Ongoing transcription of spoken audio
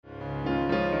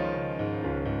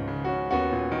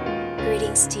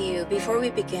Greetings to you. Before we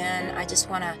begin, I just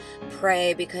want to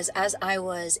pray because as I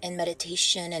was in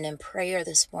meditation and in prayer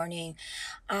this morning,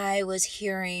 I was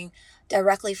hearing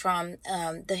directly from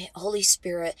the Holy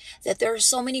Spirit that there are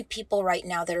so many people right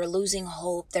now that are losing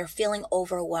hope. They're feeling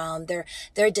overwhelmed.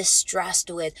 They're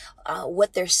distressed with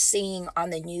what they're seeing on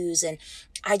the news, and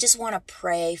I just want to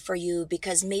pray for you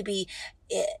because maybe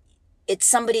it's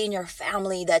somebody in your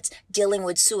family that's dealing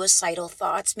with suicidal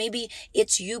thoughts. Maybe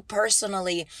it's you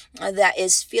personally that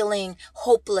is feeling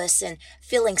hopeless and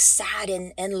feeling sad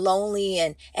and lonely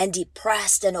and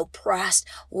depressed and oppressed.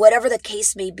 Whatever the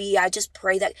case may be, I just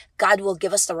pray that God will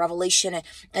give us the revelation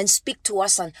and speak to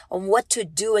us on what to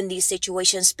do in these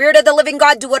situations. Spirit of the living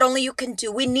God, do what only you can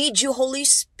do. We need you, Holy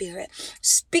Spirit.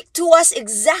 Speak to us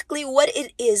exactly what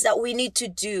it is that we need to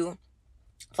do.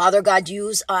 Father God,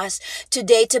 use us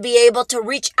today to be able to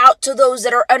reach out to those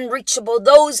that are unreachable,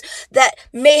 those that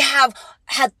may have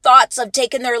had thoughts of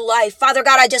taking their life. Father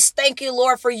God, I just thank you,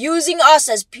 Lord, for using us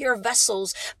as pure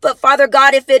vessels. But Father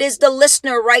God, if it is the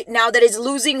listener right now that is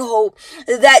losing hope,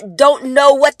 that don't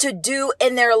know what to do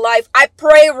in their life, I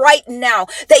pray right now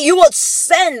that you will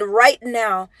send right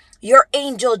now your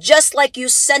angel, just like you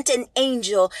sent an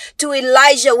angel to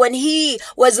Elijah when he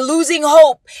was losing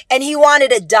hope and he wanted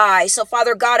to die. So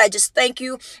Father God, I just thank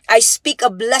you. I speak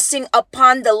a blessing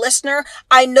upon the listener.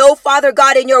 I know, Father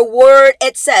God, in your word,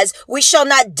 it says, we shall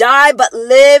not die, but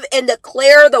live and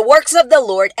declare the works of the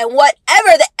Lord. And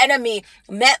whatever the enemy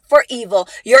meant for evil,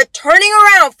 you're turning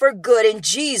around for good in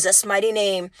Jesus' mighty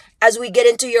name. As we get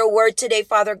into your word today,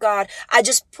 Father God, I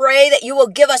just pray that you will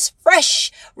give us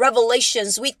fresh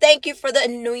revelations. We thank you for the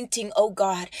anointing, oh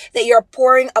God, that you're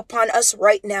pouring upon us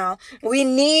right now. We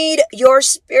need your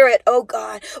spirit, oh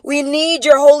God. We need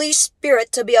your Holy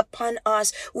Spirit to be upon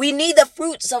us. We need the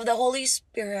fruits of the Holy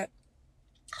Spirit.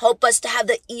 Help us to have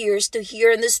the ears to hear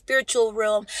in the spiritual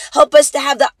realm. Help us to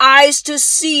have the eyes to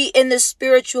see in the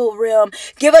spiritual realm.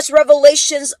 Give us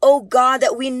revelations, oh God,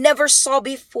 that we never saw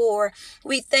before.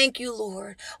 We thank you,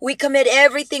 Lord. We commit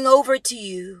everything over to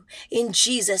you in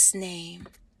Jesus' name.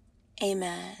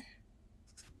 Amen.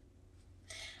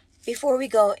 Before we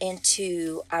go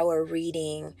into our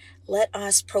reading, let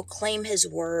us proclaim his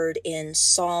word in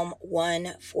Psalm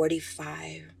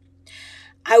 145.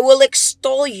 I will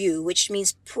extol you, which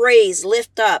means praise,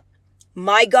 lift up,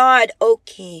 my God, O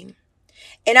King,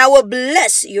 and I will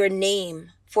bless your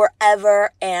name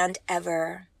forever and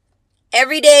ever.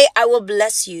 Every day I will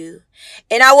bless you,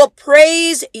 and I will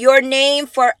praise your name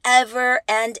forever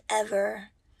and ever.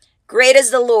 Great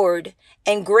is the Lord,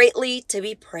 and greatly to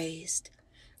be praised,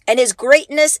 and his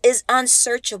greatness is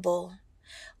unsearchable.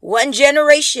 One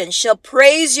generation shall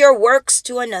praise your works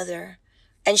to another,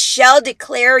 and shall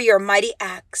declare your mighty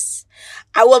acts.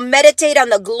 I will meditate on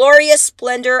the glorious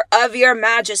splendor of your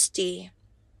majesty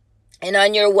and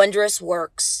on your wondrous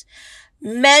works.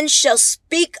 Men shall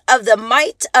speak of the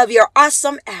might of your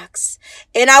awesome acts,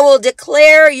 and I will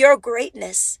declare your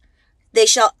greatness. They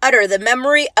shall utter the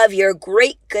memory of your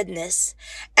great goodness,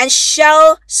 and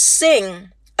shall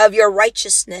sing of your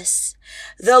righteousness.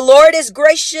 The Lord is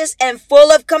gracious and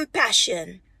full of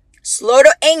compassion, slow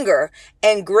to anger,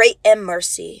 and great in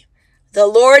mercy. The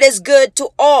Lord is good to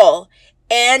all,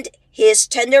 and his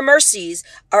tender mercies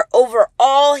are over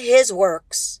all his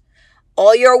works.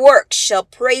 All your works shall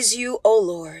praise you, O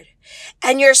Lord,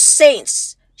 and your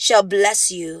saints shall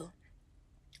bless you.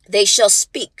 They shall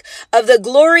speak of the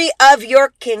glory of your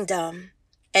kingdom,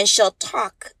 and shall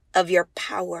talk of your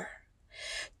power,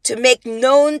 to make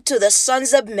known to the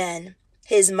sons of men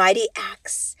his mighty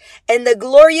acts, and the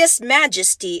glorious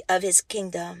majesty of his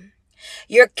kingdom.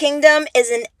 Your kingdom is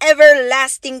an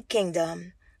everlasting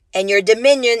kingdom, and your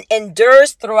dominion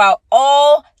endures throughout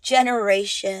all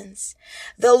generations.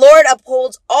 The Lord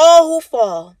upholds all who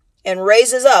fall, and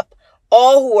raises up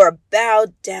all who are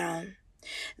bowed down.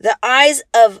 The eyes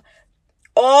of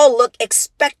all look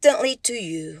expectantly to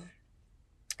you,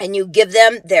 and you give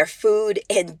them their food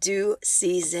in due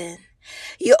season.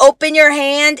 You open your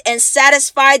hand and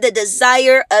satisfy the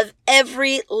desire of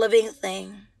every living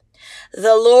thing.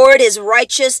 The Lord is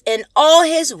righteous in all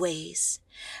his ways,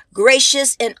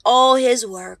 gracious in all his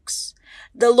works.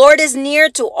 The Lord is near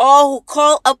to all who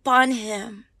call upon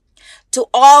him, to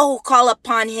all who call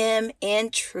upon him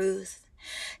in truth.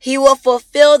 He will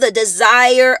fulfill the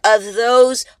desire of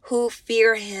those who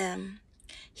fear him.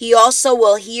 He also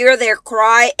will hear their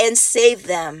cry and save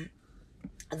them.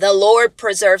 The Lord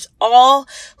preserves all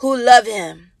who love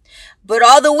him, but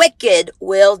all the wicked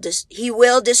he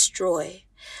will destroy.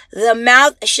 The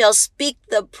mouth shall speak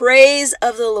the praise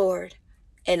of the Lord,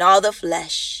 and all the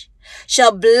flesh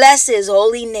shall bless his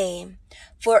holy name.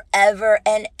 forever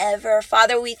and ever.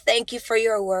 Father, we thank you for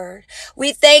your word.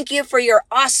 We thank you for your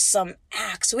awesome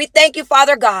acts. We thank you,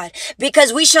 Father God,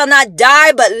 because we shall not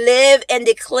die but live and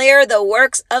declare the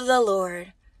works of the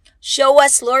Lord. Show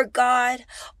us, Lord God,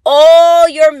 all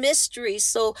your mysteries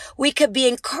so we could be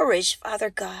encouraged,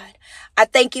 Father God. I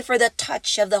thank you for the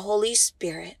touch of the Holy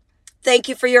Spirit. Thank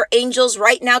you for your angels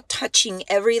right now touching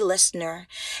every listener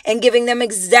and giving them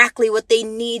exactly what they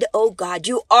need, oh God.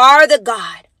 You are the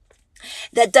God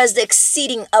that does the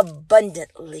exceeding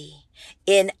abundantly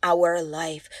in our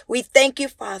life. We thank you,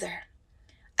 Father.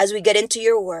 As we get into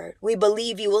your word, we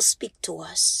believe you will speak to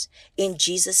us. In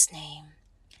Jesus' name,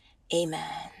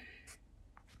 amen.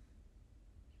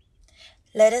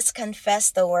 Let us confess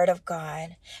the word of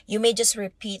God. You may just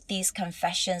repeat these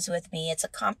confessions with me. It's a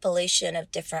compilation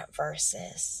of different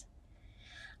verses.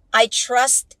 I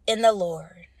trust in the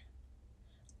Lord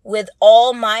with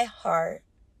all my heart.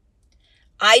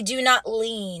 I do not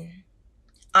lean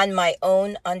on my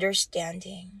own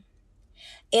understanding.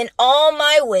 In all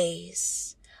my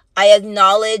ways, I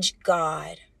acknowledge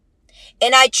God,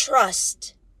 and I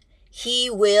trust He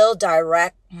will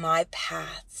direct my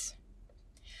paths.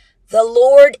 The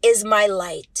Lord is my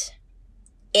light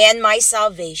and my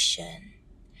salvation.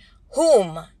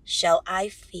 Whom shall I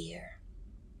fear?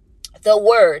 The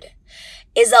word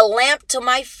is a lamp to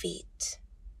my feet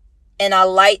and a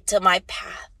light to my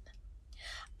path.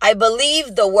 I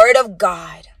believe the word of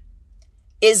God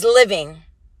is living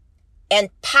and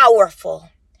powerful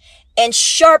and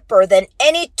sharper than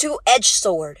any two-edged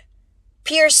sword,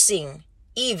 piercing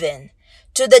even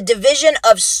to the division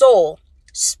of soul,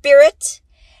 spirit,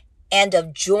 and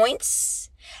of joints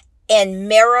and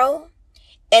marrow,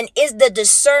 and is the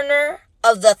discerner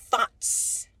of the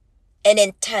thoughts and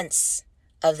intents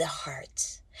of the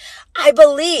heart. I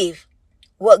believe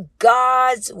what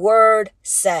God's word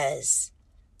says.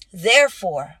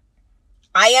 Therefore,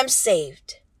 I am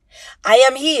saved. I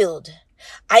am healed.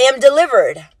 I am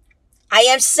delivered. I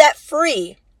am set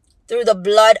free through the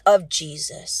blood of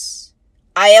Jesus.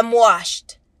 I am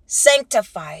washed,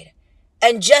 sanctified,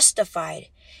 and justified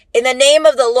in the name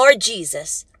of the Lord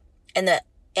Jesus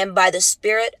and by the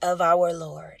Spirit of our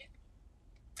Lord.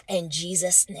 In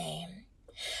Jesus' name.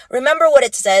 Remember what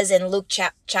it says in Luke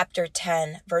chapter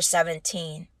 10, verse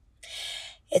 17.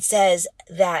 It says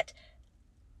that,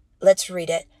 let's read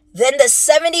it. Then the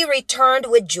 70 returned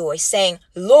with joy, saying,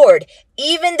 Lord,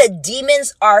 even the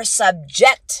demons are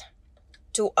subject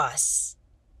to us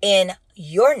in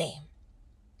your name.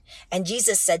 And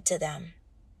Jesus said to them,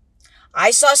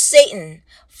 I saw Satan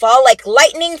fall like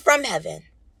lightning from heaven.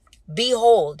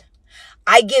 Behold,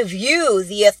 I give you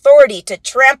the authority to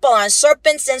trample on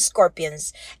serpents and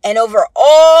scorpions and over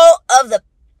all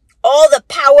the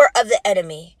power of the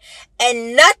enemy,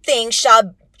 and nothing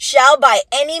shall by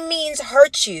any means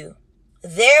hurt you.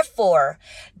 Therefore,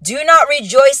 do not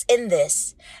rejoice in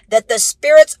this, that the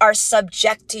spirits are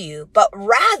subject to you, but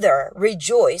rather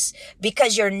rejoice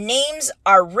because your names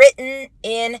are written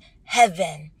in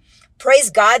heaven.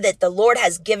 Praise God that the Lord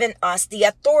has given us the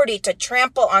authority to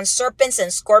trample on serpents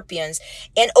and scorpions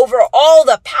and over all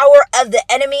the power of the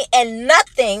enemy, and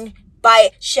nothing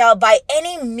shall by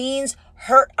any means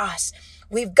hurt us.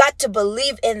 We've got to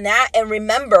believe in that and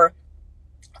remember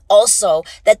also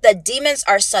that the demons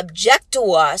are subject to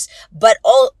us, but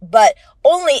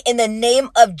only in the name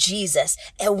of Jesus.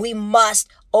 And we must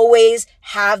always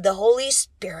have the Holy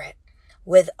Spirit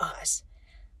with us.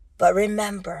 But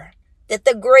remember that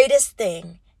the greatest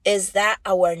thing is that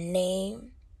our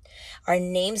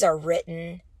names are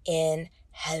written in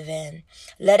heaven.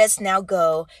 Let us now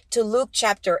go to Luke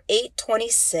chapter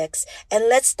 8:26 and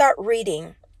let's start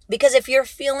reading. Because if you're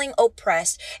feeling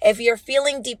oppressed, if you're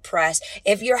feeling depressed,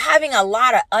 if you're having a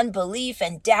lot of unbelief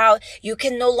and doubt, you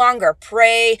can no longer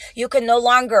pray, you can no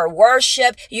longer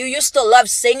worship. You used to love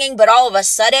singing, but all of a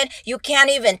sudden you can't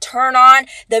even turn on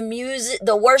the music,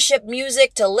 the worship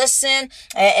music to listen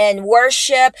and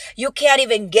worship. You can't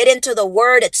even get into the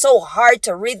word. It's so hard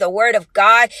to read the word of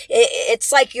God. It's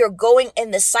like you're going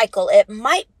in the cycle. It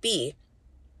might be,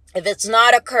 if it's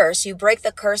not a curse, you break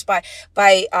the curse by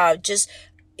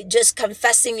just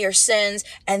confessing your sins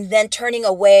and then turning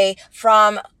away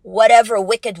from whatever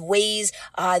wicked ways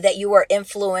that you were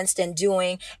influenced in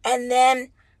doing. And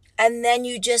then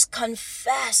you just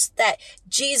confess that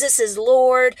Jesus is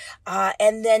Lord,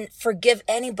 and then forgive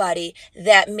anybody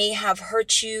that may have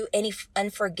hurt you, any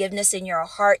unforgiveness in your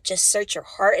heart. Just search your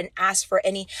heart and ask for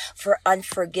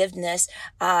unforgiveness,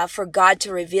 for God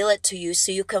to reveal it to you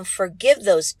so you can forgive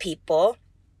those people.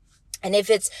 And if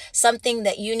it's something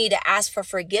that you need to ask for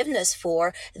forgiveness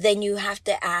for, then you have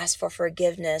to ask for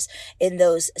forgiveness in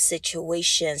those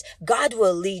situations. God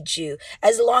will lead you.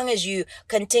 As long as you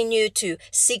continue to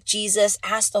seek Jesus,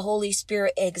 ask the Holy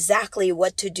Spirit exactly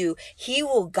what to do. He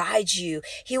will guide you.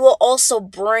 He will also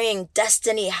bring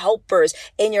destiny helpers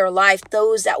in your life,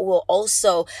 those that will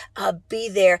also be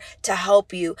there to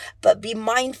help you. But be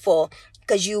mindful,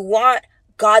 because you want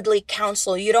godly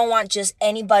counsel. You don't want just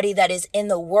anybody that is in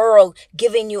the world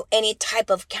giving you any type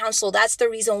of counsel. That's the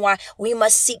reason why we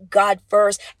must seek God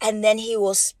first, and then He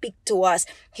will speak to us.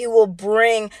 He will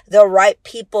bring the right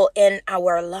people in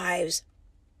our lives.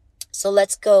 So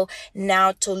let's go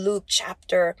now to Luke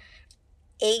chapter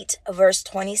 8, verse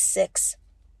 26.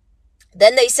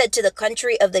 Then they said to the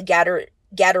country of the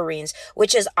Gadarenes,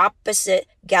 which is opposite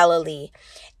Galilee.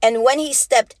 And when he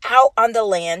stepped out on the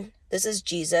land, this is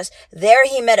Jesus, there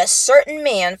he met a certain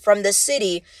man from the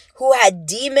city who had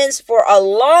demons for a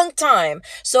long time.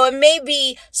 So it may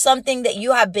be something that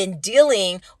you have been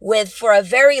dealing with for a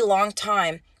very long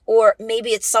time. Or maybe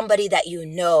it's somebody that you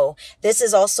know. This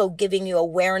is also giving you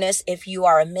awareness if you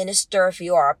are a minister, if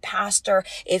you are a pastor,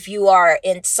 if you are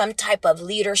in some type of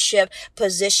leadership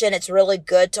position. It's really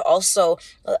good to also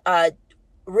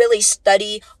really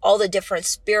study all the different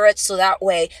spirits, so that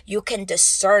way you can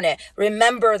discern it.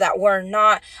 Remember that we're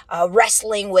not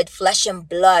wrestling with flesh and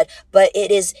blood, but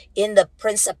it is in the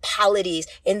principalities,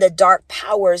 in the dark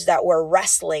powers that we're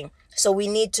wrestling. So we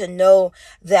need to know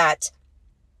that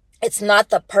it's not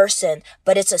the person,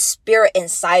 but it's a spirit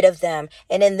inside of them.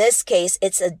 And in this case,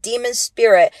 it's a demon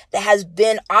spirit that has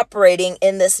been operating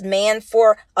in this man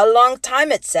for a long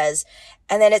time, it says.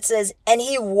 And then it says, and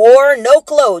he wore no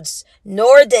clothes,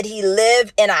 nor did he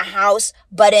live in a house,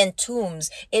 but in tombs.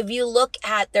 If you look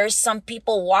at, there's some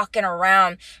people walking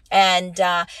around and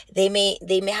they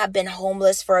may have been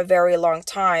homeless for a very long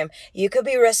time. You could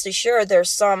be rest assured there's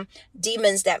some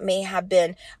demons that may have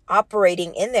been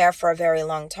operating in there for a very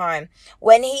long time.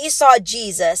 When he saw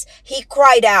Jesus, he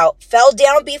cried out, fell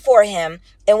down before him,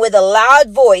 and with a loud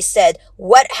voice said,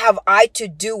 "What have I to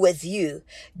do with you,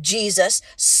 Jesus,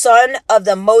 Son of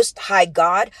the Most High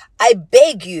God? I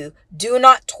beg you, do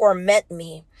not torment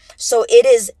me." So it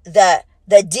is the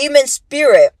demon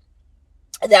spirit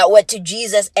that went to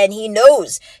Jesus, and he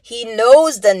knows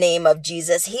the name of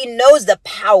Jesus. He knows the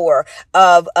power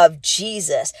of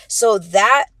Jesus. So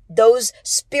that those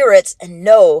spirits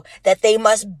know that they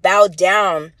must bow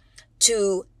down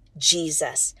to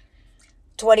Jesus.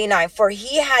 29, for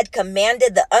he had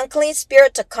commanded the unclean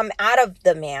spirit to come out of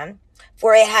the man,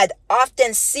 for it had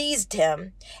often seized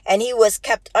him, and he was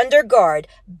kept under guard,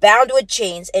 bound with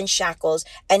chains and shackles,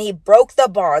 and he broke the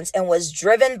bonds and was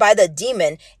driven by the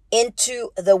demon into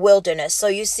the wilderness. So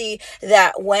you see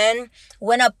that when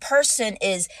a person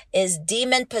is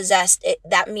demon possessed,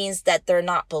 that means that they're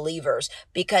not believers,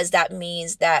 because that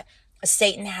means that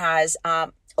Satan has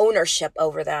ownership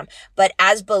over them. But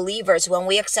as believers, when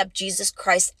we accept Jesus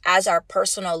Christ as our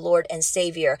personal Lord and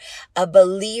Savior, a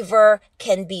believer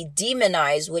can be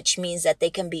demonized, which means that they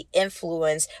can be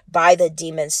influenced by the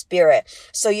demon spirit.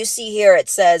 So you see here it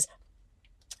says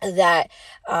that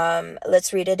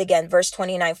let's read it again, verse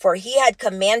 29, for he had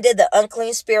commanded the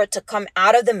unclean spirit to come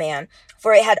out of the man,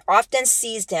 for it had often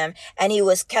seized him, and he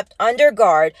was kept under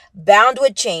guard, bound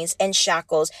with chains and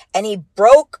shackles, and he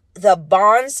broke the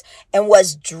bonds and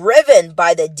was driven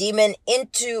by the demon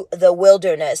into the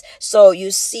wilderness. So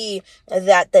you see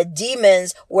that the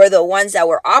demons were the ones that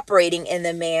were operating in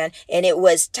the man, and it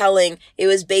was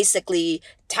basically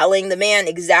telling the man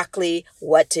exactly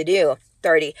what to do.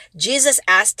 30. Jesus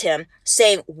asked him,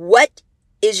 saying, "What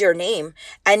is your name?"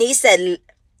 And he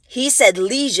said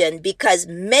Legion, because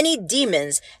many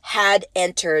demons had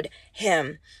entered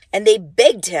him. And they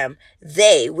begged him,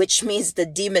 which means the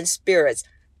demon spirits,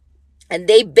 and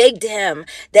they begged him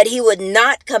that he would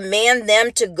not command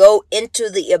them to go into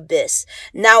the abyss.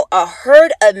 Now a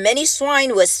herd of many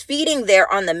swine was feeding there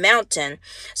on the mountain,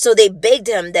 so they begged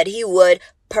him that he would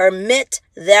permit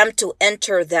them to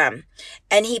enter them.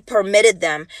 And he permitted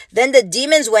them. Then the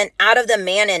demons went out of the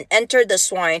man and entered the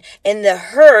swine, and the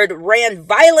herd ran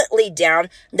violently down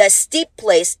the steep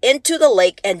place into the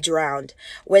lake and drowned.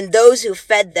 When those who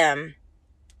fed them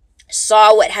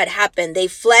saw what had happened, they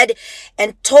fled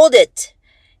and told it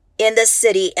in the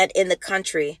city and in the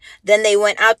country. Then they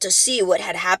went out to see what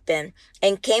had happened,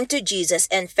 and came to Jesus,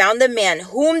 and found the man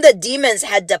whom the demons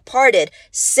had departed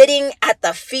sitting at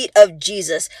the feet of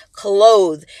Jesus,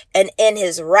 clothed and in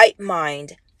his right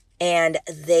mind. And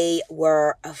they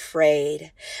were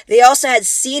afraid. They also had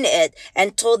seen it,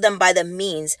 and told them by the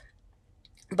means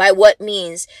by what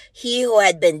means he who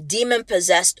had been demon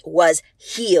possessed was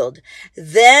healed.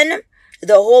 Then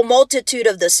the whole multitude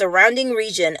of the surrounding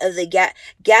region of the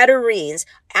Gadarenes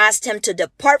asked him to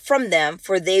depart from them,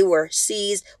 for they were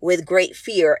seized with great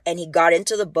fear. And he got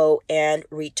into the boat and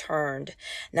returned.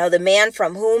 Now the man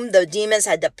from whom the demons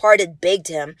had departed begged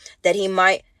him that he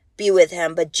might be with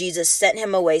him, but Jesus sent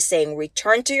him away, saying,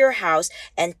 "Return to your house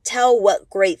and tell what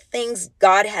great things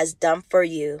God has done for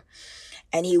you."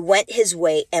 And he went his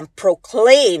way and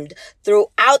proclaimed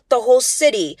throughout the whole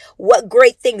city what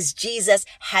great things Jesus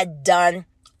had done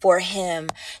for him.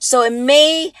 So it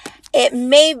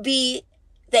may be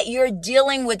that you're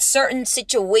dealing with certain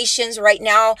situations right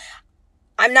now.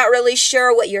 I'm not really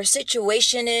sure what your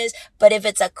situation is, but if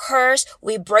it's a curse,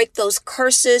 we break those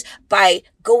curses by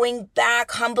going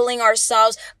back, humbling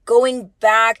ourselves, going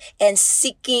back and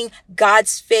seeking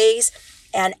God's face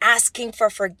and asking for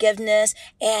forgiveness.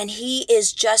 And he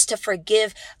is just to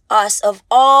forgive us of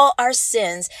all our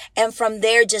sins. And from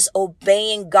there, just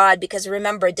obeying God. Because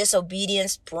remember,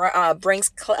 disobedience brings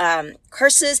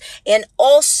curses. And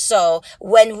also,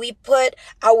 when we put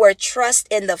our trust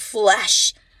in the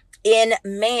flesh, in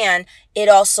man, it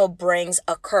also brings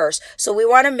a curse. So we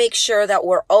want to make sure that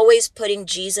we're always putting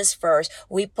Jesus first.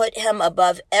 We put him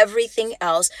above everything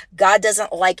else. God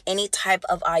doesn't like any type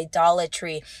of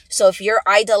idolatry. So if you're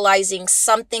idolizing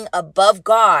something above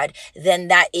God, then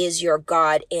that is your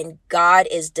God, and God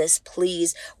is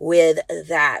displeased with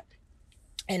that.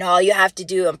 And all you have to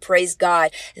do, and praise God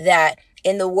that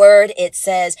in the word, it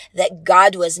says that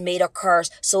God was made a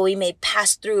curse so we may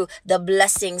pass through the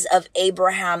blessings of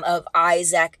Abraham, of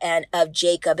Isaac, and of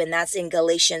Jacob. And that's in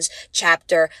Galatians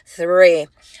chapter 3.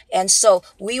 And so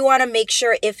we want to make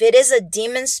sure, if it is a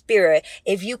demon spirit,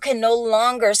 if you can no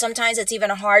longer, sometimes it's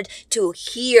even hard to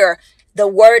hear the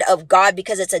word of God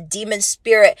because it's a demon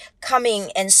spirit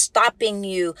coming and stopping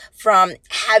you from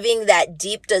having that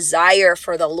deep desire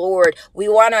for the Lord. We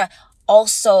want to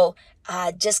also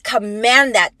just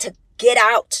command that to get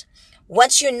out.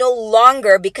 Once you're no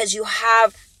longer, because you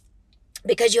have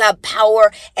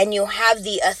power and you have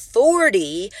the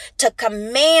authority to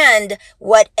command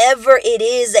whatever it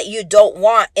is that you don't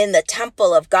want in the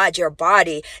temple of God, your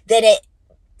body, then it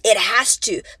has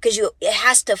to, it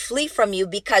has to flee from you,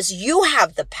 because you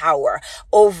have the power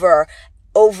over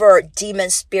demon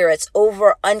spirits,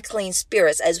 over unclean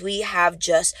spirits, as we have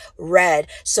just read.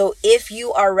 So if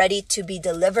you are ready to be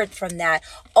delivered from that,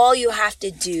 all you have to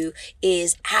do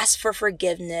is ask for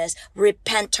forgiveness,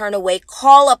 repent, turn away,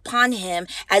 call upon him,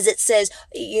 as it says,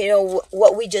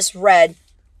 what we just read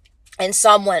in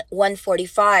Psalm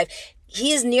 145.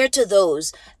 He is near to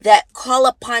those that call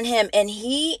upon him, and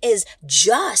he is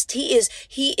just. He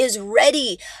is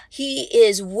ready. He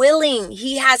is willing.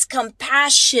 He has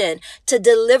compassion to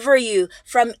deliver you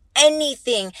from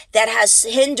anything that has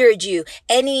hindered you,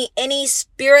 any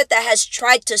spirit that has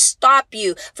tried to stop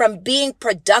you from being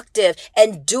productive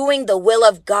and doing the will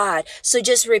of God. So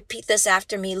just repeat this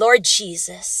after me. Lord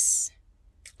Jesus,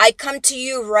 I come to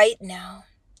you right now,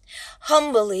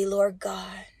 humbly, Lord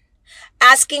God,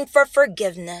 asking for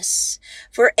forgiveness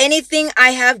for anything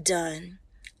I have done,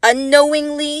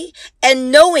 unknowingly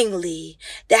and knowingly,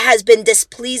 that has been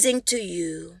displeasing to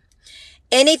you.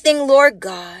 Anything, Lord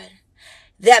God,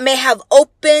 that may have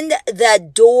opened the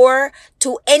door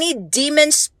to any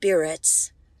demon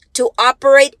spirits to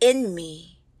operate in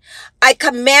me, I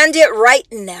command it right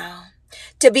now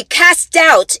to be cast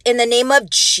out in the name of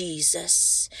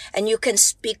Jesus. And you can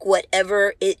speak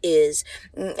whatever it is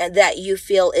that you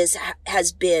feel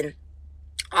has been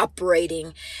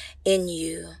operating in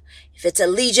you. If it's a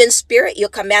legion spirit, you'll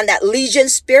command that legion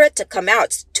spirit to come out.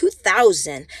 It's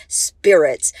 2,000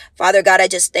 spirits. Father God, I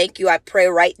just thank you. I pray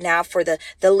right now for the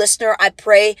listener. I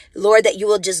pray, Lord, that you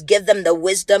will just give them the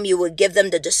wisdom. You will give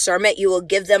them the discernment. You will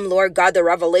give them, Lord God, the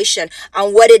revelation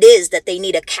on what it is that they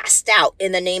need to cast out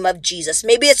in the name of Jesus.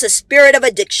 Maybe it's a spirit of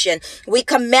addiction. We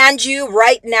command you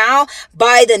right now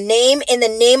in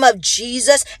the name of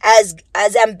Jesus, as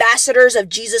ambassadors of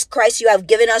Jesus Christ, you have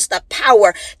given us the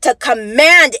power to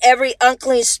command every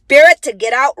unclean spirit to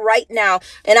get out right now.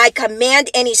 And I command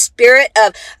any spirit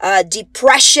of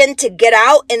depression to get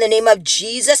out in the name of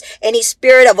Jesus. Any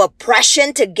spirit of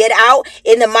oppression to get out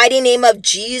in the mighty name of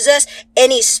Jesus.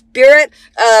 Any spirit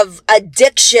of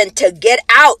addiction to get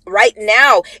out right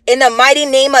now in the mighty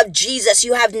name of Jesus.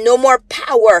 You have no more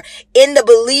power in the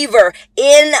believer,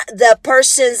 in the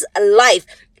person's life,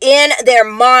 in their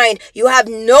mind. You have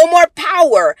no more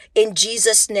power in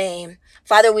Jesus' name.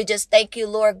 Father, we just thank you,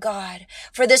 Lord God,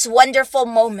 for this wonderful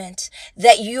moment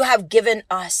that you have given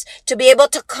us to be able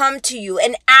to come to you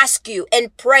and ask you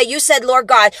and pray. You said, Lord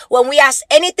God, when we ask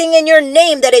anything in your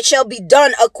name, that it shall be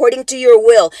done according to your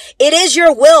will. It is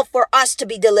your will for us to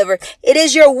be delivered. It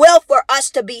is your will for us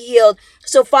to be healed.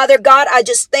 So, Father God, I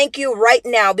just thank you right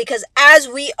now, because as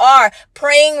we are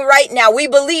praying right now, we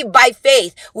believe by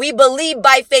faith. We believe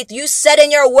by faith. You said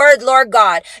in your word, Lord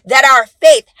God, that our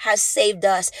faith has saved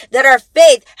us, that our faith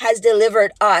has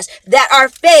delivered us, that our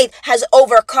faith has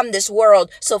overcome this world.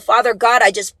 So, Father God,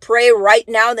 I just pray right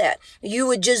now that you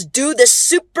would just do the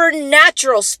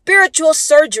supernatural, spiritual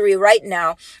surgery right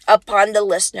now upon the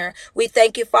listener. We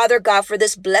thank you, Father God, for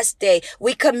this blessed day.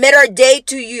 We commit our day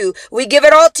to you. We give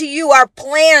it all to you, our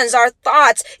plans, our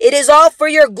thoughts. It is all for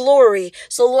your glory.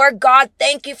 So, Lord God,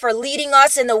 thank you for leading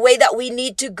us in the way that we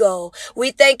need to go.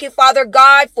 We thank you, Father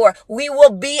God, for we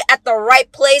will be at the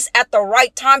right place at the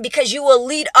right time, because you will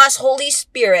lead us, Holy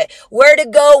Spirit, where to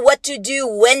go, what to do,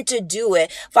 when to do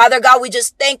it. Father God, we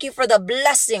just thank you for the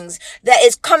blessings that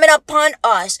is coming upon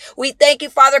us. We thank you,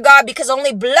 Father God, because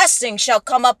only blessings shall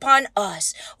come upon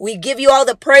us. We give you all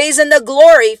the praise and the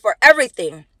glory for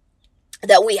everything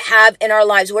that we have in our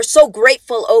lives. We're so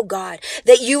grateful, oh God,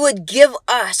 that you would give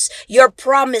us your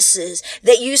promises,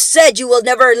 that you said you will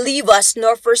never leave us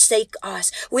nor forsake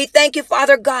us. We thank you,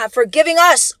 Father God, for giving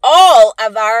us all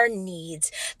of our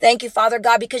needs. Thank you, Father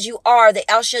God, because you are the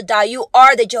El Shaddai. You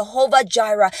are the Jehovah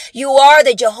Jireh. You are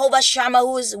the Jehovah Shammah,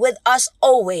 who is with us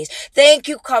always. Thank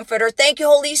you, Comforter. Thank you,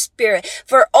 Holy Spirit,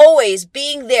 for always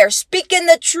being there, speaking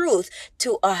the truth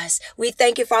to us. We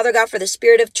thank you, Father God, for the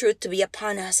Spirit of truth to be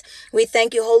upon us. We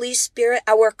thank you, Holy Spirit,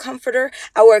 our comforter,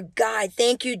 our guide.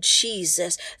 Thank you,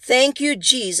 Jesus. Thank you,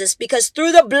 Jesus, because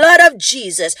through the blood of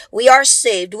Jesus, we are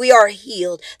saved. We are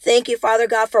healed. Thank you, Father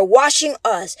God, for washing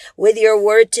us with your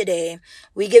word today.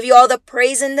 We give you all the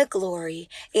praise and the glory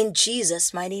in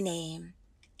Jesus' mighty name.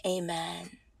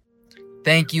 Amen.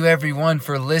 Thank you everyone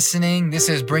for listening. This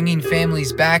is Bringing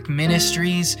Families Back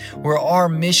Ministries, where our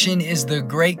mission is the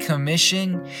Great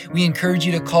Commission. We encourage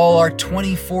you to call our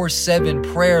 24/7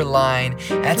 prayer line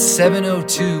at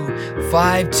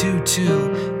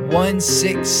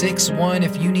 702-522-1661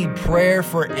 if you need prayer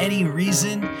for any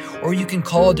reason, or you can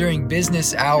call during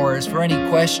business hours for any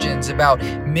questions about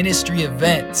ministry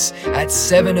events at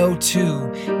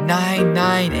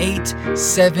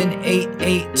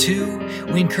 702-998-7882.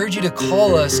 We encourage you to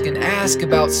call us and ask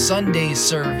about Sunday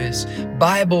service,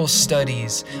 Bible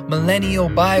studies, Millennial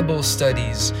Bible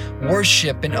Studies,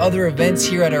 worship, and other events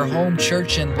here at our home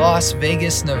church in Las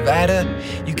Vegas, Nevada.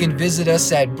 You can visit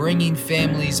us at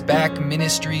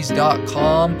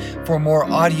bringingfamiliesbackministries.com for more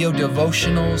audio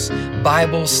devotionals,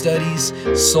 Bible studies,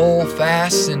 soul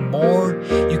fasts, and more.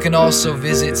 You can also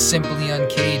visit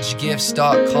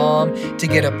simplyuncagedgifts.com to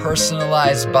get a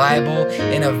personalized Bible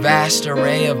and a vast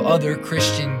array of other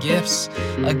Christian gifts.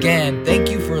 Again, thank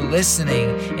you for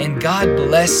listening, and God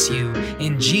bless you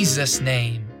in Jesus'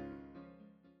 name.